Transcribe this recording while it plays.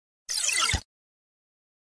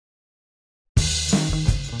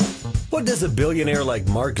What does a billionaire like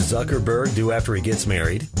Mark Zuckerberg do after he gets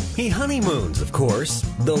married? He honeymoons, of course,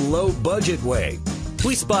 the low-budget way.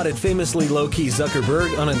 We spotted famously low-key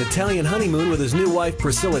Zuckerberg on an Italian honeymoon with his new wife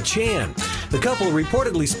Priscilla Chan. The couple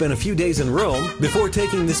reportedly spent a few days in Rome before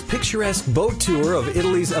taking this picturesque boat tour of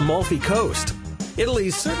Italy's Amalfi Coast.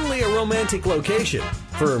 Italy's certainly a romantic location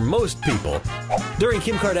for most people. During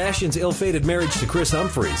Kim Kardashian's ill-fated marriage to Kris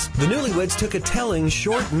Humphries, the newlyweds took a telling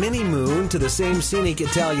short mini-moon to the same scenic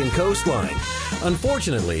Italian coastline.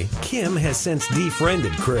 Unfortunately, Kim has since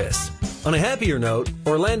defriended Kris. On a happier note,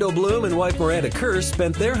 Orlando Bloom and wife Miranda Kerr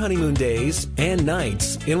spent their honeymoon days and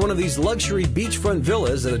nights in one of these luxury beachfront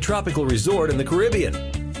villas at a tropical resort in the Caribbean.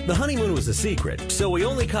 The honeymoon was a secret, so we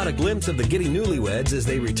only caught a glimpse of the giddy newlyweds as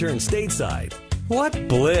they returned stateside. What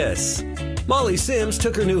bliss! Molly Sims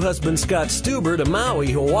took her new husband Scott Stuber to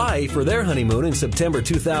Maui, Hawaii for their honeymoon in September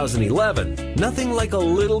 2011. Nothing like a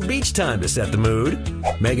little beach time to set the mood.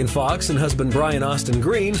 Megan Fox and husband Brian Austin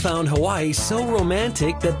Green found Hawaii so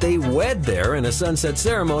romantic that they wed there in a sunset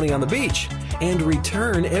ceremony on the beach and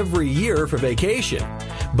return every year for vacation.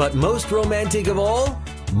 But most romantic of all,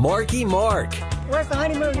 Marky Mark. Where's the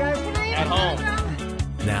honeymoon, guys? At home.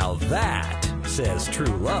 Now that says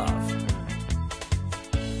true love.